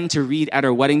friend to read at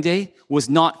our wedding day was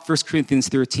not 1 Corinthians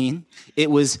 13. It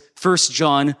was 1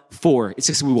 John 4. It's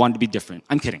just we wanted to be different.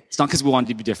 I'm kidding. It's not because we wanted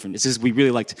to be different. It's just we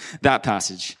really liked that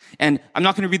passage. And I'm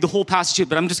not going to read the whole passage here,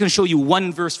 but I'm just going to show you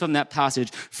one verse from that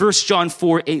passage. 1 John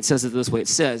 4:8 says it this way. It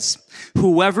says,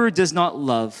 whoever does not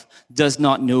love does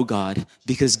not know God,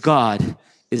 because God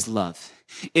is love.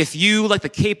 If you, like the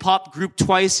K-pop group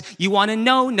Twice, you want to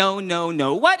know,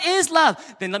 what is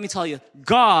love? Then let me tell you,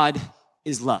 God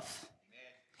is love.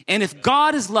 And if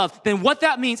God is love, then what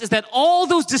that means is that all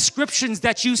those descriptions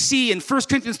that you see in 1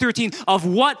 Corinthians 13 of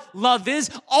what love is,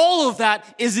 all of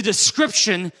that is a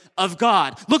description of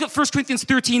God. Look at 1 Corinthians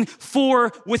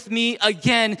 13:4 with me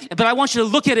again, but I want you to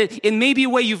look at it in maybe a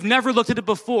way you've never looked at it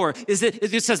before.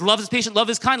 It says love is patient, love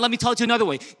is kind. Let me tell it to you another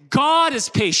way. God is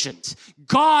patient.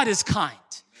 God is kind.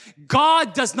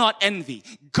 God does not envy.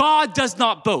 God does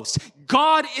not boast.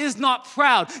 God is not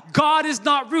proud. God is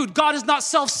not rude. God is not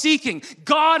self-seeking.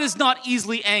 God is not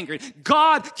easily angered.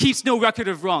 God keeps no record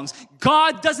of wrongs.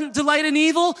 God doesn't delight in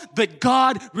evil, but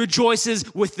God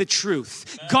rejoices with the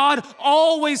truth. God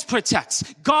always protects.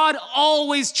 God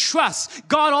always trusts.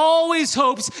 God always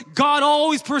hopes. God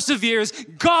always perseveres.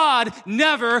 God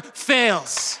never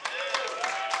fails.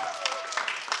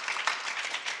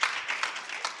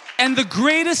 And the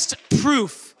greatest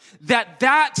proof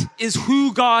that is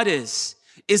who God is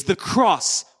the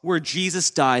cross where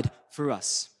Jesus died for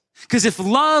us. Because if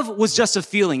love was just a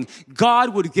feeling,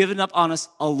 God would have given up on us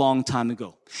a long time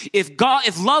ago. If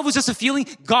love was just a feeling,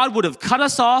 God would have cut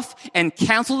us off and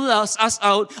canceled us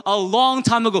out a long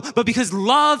time ago. But because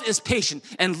love is patient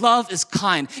and love is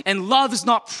kind and love is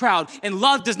not proud and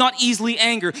love does not easily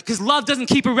anger, because love doesn't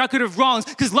keep a record of wrongs,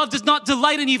 because love does not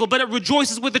delight in evil, but it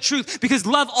rejoices with the truth, because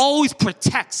love always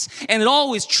protects and it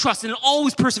always trusts and it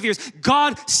always perseveres.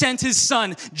 God sent his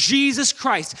son, Jesus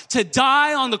Christ, to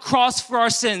die on the cross for our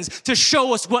sins, to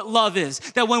show us what love is.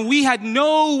 That when we had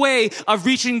no way of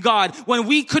reaching God, when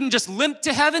we couldn't just limp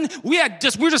to heaven, we're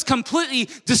just completely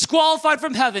disqualified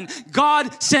from heaven,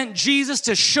 God sent Jesus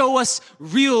to show us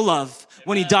real love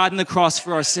when he died on the cross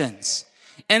for our sins.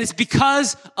 And it's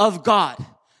because of God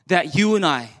that you and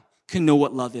I can know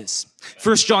what love is.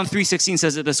 1 John 3:16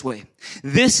 says it this way: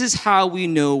 this is how we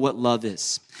know what love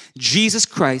is. Jesus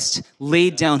Christ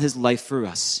laid down his life for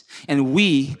us, and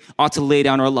we ought to lay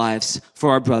down our lives for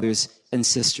our brothers and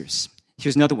sisters.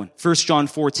 Here's another one. 1 John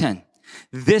 4:10.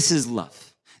 This is love.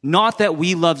 Not that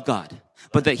we loved God,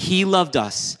 but that he loved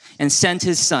us and sent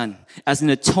his son as an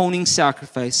atoning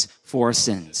sacrifice for our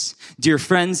sins. Dear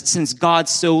friends, since God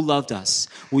so loved us,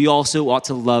 we also ought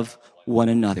to love one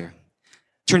another.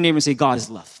 Turn to your neighbor and say, God is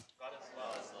love.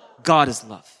 God is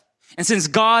love. And since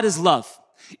God is love,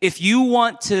 if you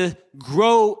want to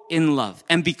grow in love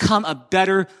and become a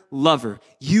better lover,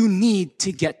 you need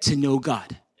to get to know God.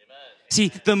 Amen.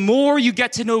 See, the more you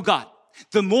get to know God,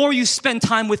 the more you spend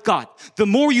time with God, the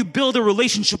more you build a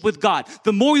relationship with God,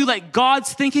 the more you let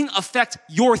God's thinking affect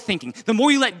your thinking, the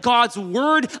more you let God's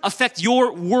word affect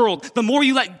your world, the more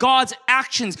you let God's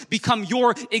actions become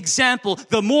your example,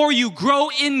 the more you grow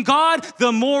in God,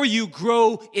 the more you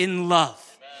grow in love.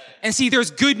 And see, there's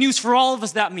good news for all of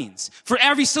us that means. For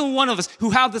every single one of us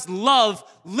who have this love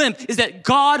limp, is that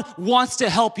God wants to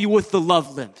help you with the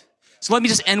love limp. So let me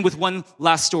just end with one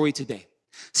last story today.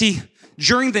 See,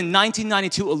 during the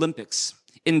 1992 Olympics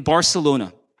in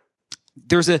Barcelona,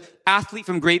 there's an athlete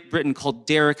from Great Britain called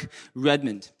Derek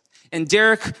Redmond. And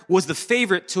Derek was the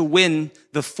favorite to win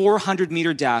the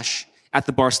 400-meter dash at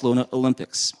the Barcelona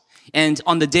Olympics. And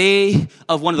on the day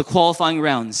of one of the qualifying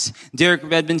rounds, Derek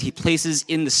Redmond, he places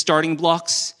in the starting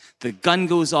blocks, the gun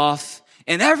goes off,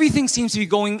 and everything seems to be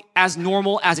going as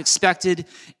normal as expected.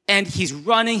 And he's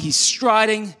running, he's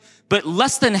striding, but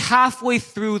less than halfway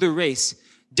through the race,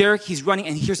 Derek, he's running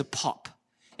and he hears a pop.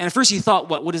 And at first he thought,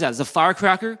 what is that? Is it a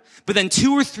firecracker? But then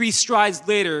 2 or 3 strides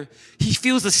later, he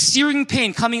feels a searing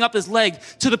pain coming up his leg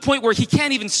to the point where he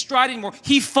can't even stride anymore.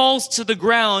 He falls to the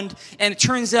ground, and it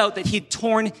turns out that he'd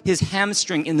torn his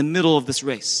hamstring in the middle of this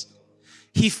race.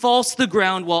 He falls to the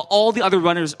ground while all the other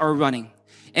runners are running.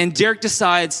 And Derek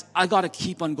decides, I gotta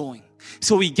keep on going.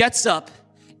 So he gets up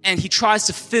and he tries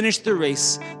to finish the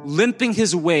race, limping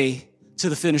his way to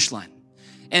the finish line.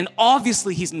 And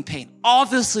obviously he's in pain.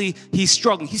 Obviously he's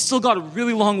struggling. He's still got a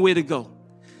really long way to go.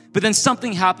 But then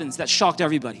something happens that shocked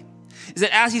everybody. Is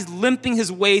that as he's limping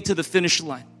his way to the finish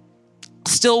line,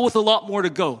 still with a lot more to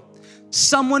go,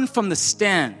 someone from the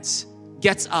stands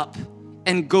gets up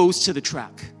and goes to the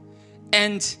track.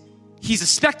 And he's a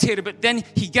spectator, but then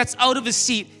he gets out of his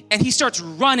seat and he starts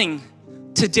running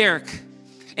to Derek.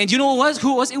 And you know who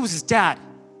it was? It was his dad.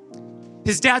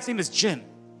 His dad's name is Jim.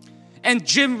 And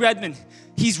Jim Redmond,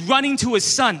 he's running to his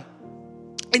son,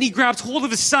 and he grabs hold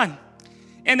of his son.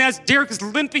 And as Derek is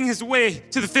limping his way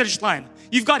to the finish line,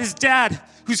 you've got his dad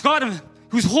who's got him,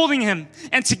 who's holding him,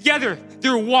 and together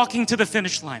they're walking to the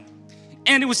finish line.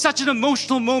 And it was such an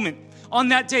emotional moment on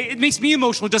that day. It makes me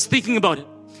emotional just thinking about it.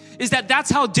 Is that's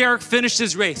how Derek finished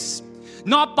his race.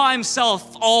 Not by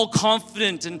himself, all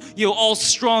confident and all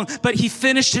strong, but he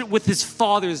finished it with his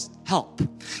father's help.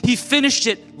 He finished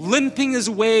it limping his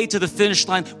way to the finish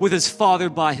line with his father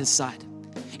by his side.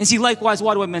 And see, likewise,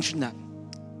 why do I mention that?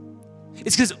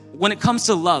 It's because when it comes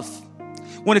to love,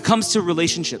 when it comes to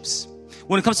relationships,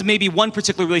 when it comes to maybe one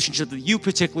particular relationship that you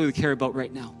particularly care about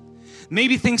right now,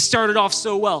 maybe things started off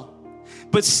so well,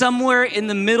 but somewhere in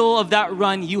the middle of that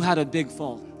run, you had a big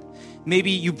fall. Maybe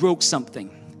you broke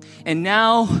something. And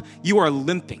now you are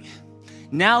limping.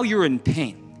 Now you're in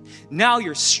pain. Now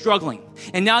you're struggling.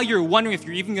 And now you're wondering if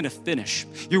you're even going to finish.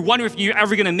 You're wondering if you're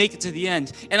ever going to make it to the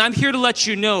end. And I'm here to let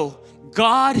you know,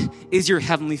 God is your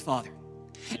heavenly Father.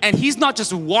 And he's not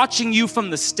just watching you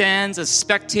from the stands as a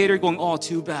spectator going, oh,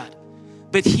 too bad.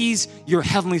 But he's your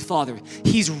heavenly Father.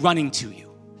 He's running to you.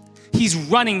 He's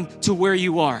running to where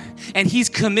you are. And he's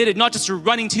committed not just to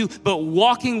running to, but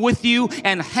walking with you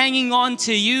and hanging on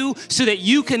to you so that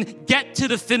you can get to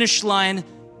the finish line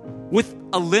with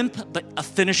a limp, but a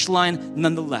finish line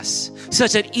nonetheless,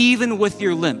 such that even with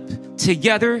your limp,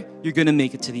 together, you're gonna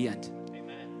make it to the end.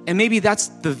 Amen. And maybe that's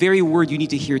the very word you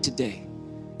need to hear today,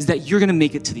 is that you're gonna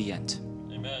make it to the end.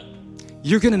 Amen.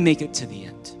 You're gonna make it to the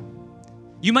end.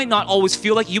 You might not always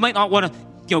feel like, you might not wanna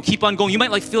keep on going. You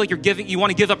might feel like you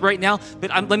wanna give up right now,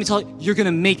 but let me tell you, you're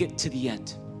gonna make it to the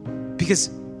end because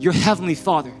your Heavenly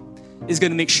Father is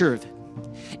gonna make sure of it.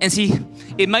 And see,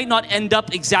 it might not end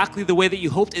up exactly the way that you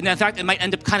hoped. And in fact, it might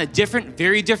end up kind of different,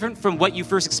 very different from what you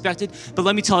first expected. But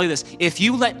let me tell you this, if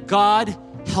you let God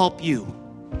help you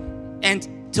and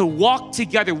to walk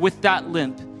together with that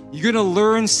limp, you're gonna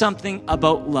learn something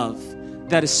about love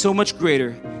that is so much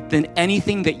greater than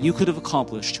anything that you could have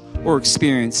accomplished or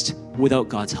experienced without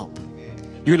God's help.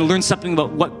 You're gonna learn something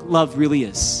about what love really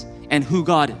is and who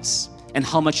God is and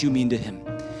how much you mean to Him.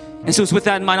 And so it's with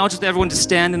that in mind, I want just everyone to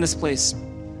stand in this place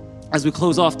as we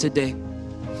close off today.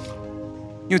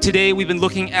 Today we've been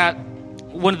looking at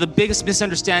one of the biggest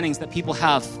misunderstandings that people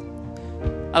have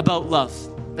about love,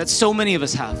 that so many of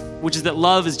us have, which is that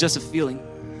love is just a feeling.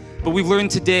 But we've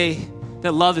learned today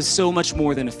that love is so much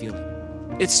more than a feeling.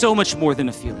 It's so much more than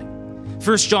a feeling.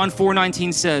 1 John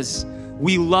 4:19 says,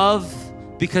 we love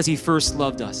because He first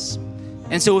loved us.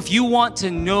 And so if you want to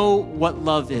know what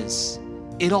love is,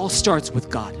 it all starts with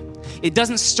God. It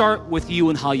doesn't start with you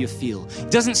and how you feel.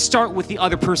 It doesn't start with the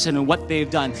other person and what they've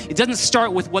done. It doesn't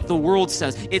start with what the world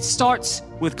says. It starts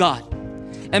with God.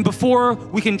 And before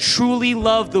we can truly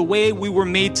love the way we were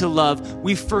made to love,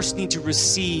 we first need to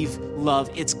receive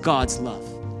love. It's God's love.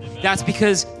 Amen. That's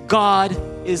because God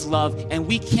is love, and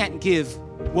we can't give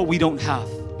what we don't have.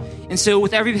 And so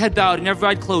with every head bowed and every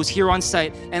eye closed here on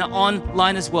site and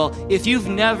online as well, if you've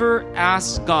never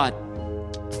asked God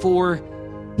for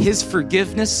His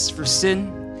forgiveness for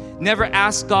sin, never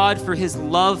asked God for His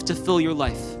love to fill your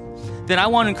life, then I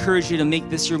want to encourage you to make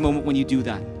this your moment when you do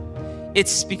that.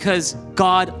 It's because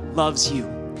God loves you,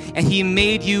 and He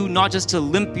made you not just to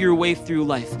limp your way through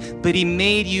life, but He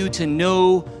made you to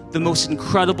know the most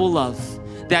incredible love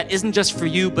that isn't just for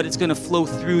you, but it's going to flow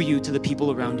through you to the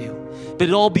people around you. But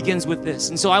it all begins with this.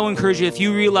 And so I will encourage you, if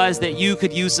you realize that you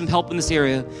could use some help in this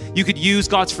area, you could use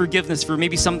God's forgiveness for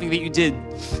maybe something that you did,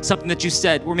 something that you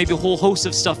said, or maybe a whole host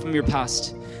of stuff from your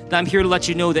past, that I'm here to let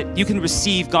you know that you can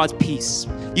receive God's peace.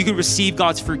 You can receive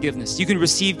God's forgiveness. You can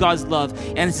receive God's love.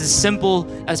 And it's as simple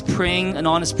as praying an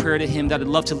honest prayer to Him that I'd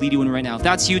love to lead you in right now. If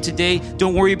that's you today,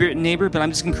 don't worry about your neighbor, but I'm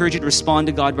just encouraging you to respond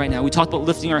to God right now. We talked about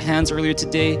lifting our hands earlier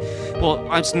today. Well,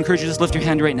 I just encourage you to just lift your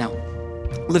hand right now.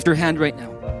 Lift your hand right now.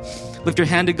 Lift your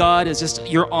hand to God as just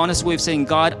your honest way of saying,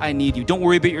 God, I need you. Don't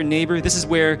worry about your neighbor. This is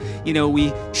where,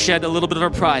 we shed a little bit of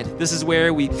our pride. This is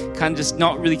where we kind of just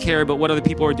not really care about what other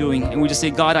people are doing. And we just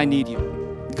say, God, I need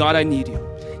you. God, I need you.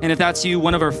 And if that's you,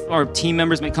 one of our team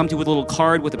members might come to you with a little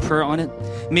card with a prayer on it.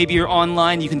 Maybe you're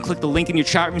online. You can click the link in your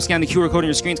chat room, scan the QR code on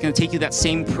your screen. It's going to take you that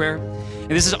same prayer. And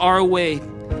this is our way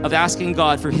of asking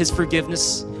God for His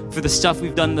forgiveness for the stuff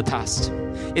we've done in the past.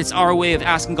 It's our way of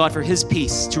asking God for His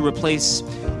peace to replace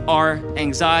our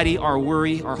anxiety, our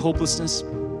worry, our hopelessness.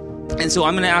 And so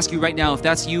I'm going to ask you right now, if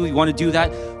that's you, you want to do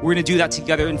that, we're going to do that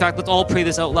together. In fact, let's all pray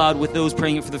this out loud with those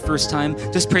praying it for the first time.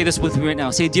 Just pray this with me right now.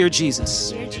 Say, Dear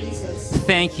Jesus,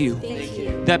 thank you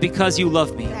that because you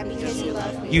love me,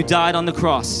 you died on the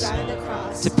cross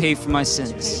to pay for my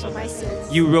sins.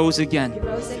 You rose again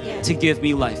to give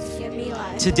me life.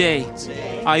 Today,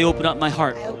 I open up my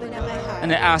heart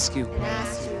and I ask you,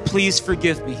 please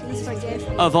forgive me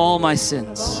of all my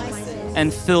sins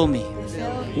and fill me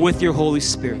with your Holy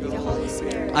Spirit.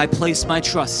 I place my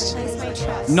trust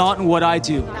not in what I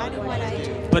do,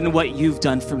 but in what you've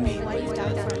done for me.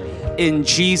 In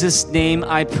Jesus' name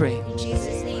I pray.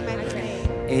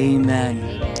 Amen.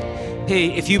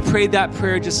 Hey, if you prayed that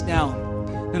prayer just now,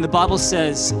 then the Bible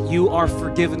says you are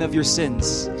forgiven of your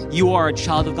sins. You are a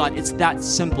child of God. It's that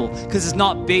simple, because it's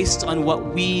not based on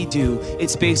what we do.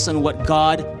 It's based on what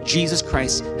God, Jesus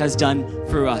Christ, has done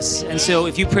for us. And so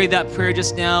if you prayed that prayer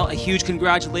just now, a huge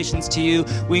congratulations to you.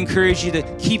 We encourage you to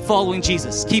keep following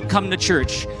Jesus. Keep coming to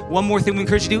church. One more thing we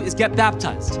encourage you to do is get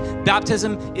baptized.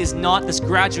 Baptism is not this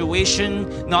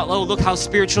graduation, not, oh, look how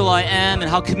spiritual I am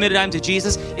and how committed I am to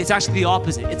Jesus. It's actually the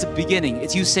opposite. It's a beginning.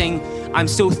 It's you saying, I'm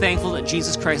so thankful that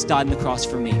Jesus Christ died on the cross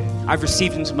for me. I've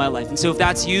received Him into my life. And so if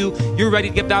that's you, you're ready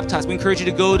to get baptized, we encourage you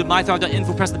to go to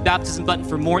mythrive.info, press the baptism button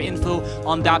for more info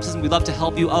on baptism. We'd love to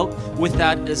help you out with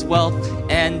that as well.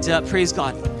 And praise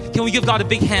God. Can we give God a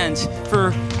big hand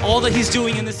for all that He's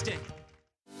doing in this day?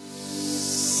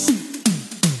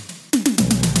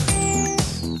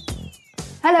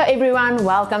 Hello everyone,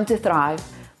 welcome to Thrive.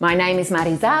 My name is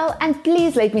Marizelle, and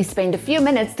please let me spend a few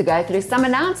minutes to go through some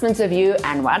announcements with you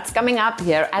and what's coming up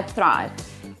here at Thrive.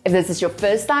 If this is your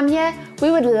first time here,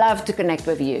 we would love to connect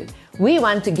with you. We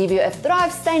want to give you a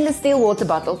Thrive stainless steel water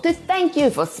bottle to thank you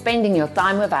for spending your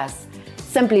time with us.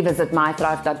 Simply visit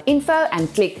mythrive.info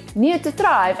and click New to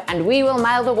Thrive, and we will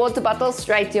mail the water bottle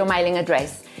straight to your mailing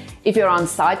address. If you're on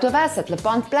site with us at Le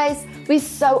Pont Place, we're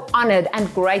so honored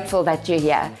and grateful that you're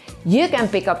here. You can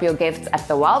pick up your gifts at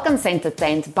the Welcome Center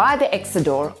tent by the exit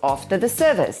door after the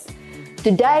service.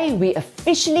 Today, we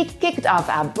officially kicked off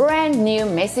our brand new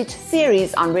message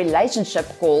series on relationship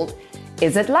called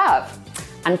Is It Love?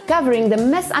 Uncovering the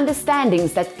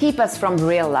misunderstandings that keep us from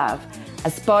real love.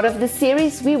 As part of the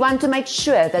series, we want to make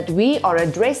sure that we are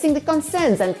addressing the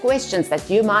concerns and questions that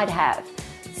you might have.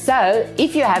 So,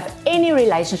 if you have any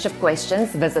relationship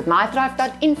questions, visit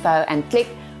mythrive.info and click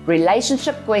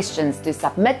Relationship Questions to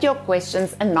submit your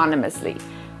questions anonymously.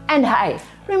 And hey,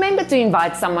 remember to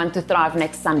invite someone to Thrive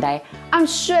next Sunday. I'm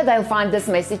sure they'll find this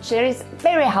message series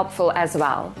very helpful as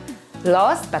well.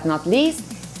 Last but not least,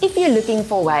 if you're looking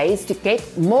for ways to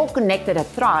get more connected at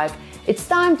Thrive, it's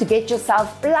time to get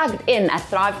yourself plugged in at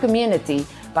Thrive Community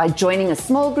by joining a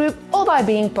small group or by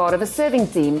being part of a serving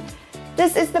team.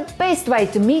 This is the best way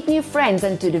to meet new friends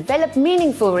and to develop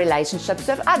meaningful relationships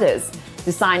with others.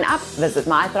 To sign up, visit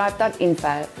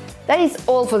mythrive.info. That is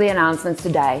all for the announcements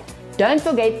today. Don't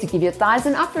forget to give your tithes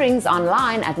and offerings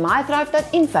online at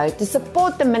mythrive.info to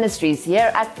support the ministries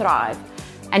here at Thrive.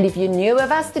 And if you're new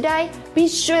with us today, be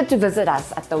sure to visit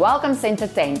us at the Welcome Center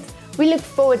tent. We look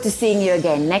forward to seeing you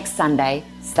again next Sunday.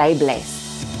 Stay blessed.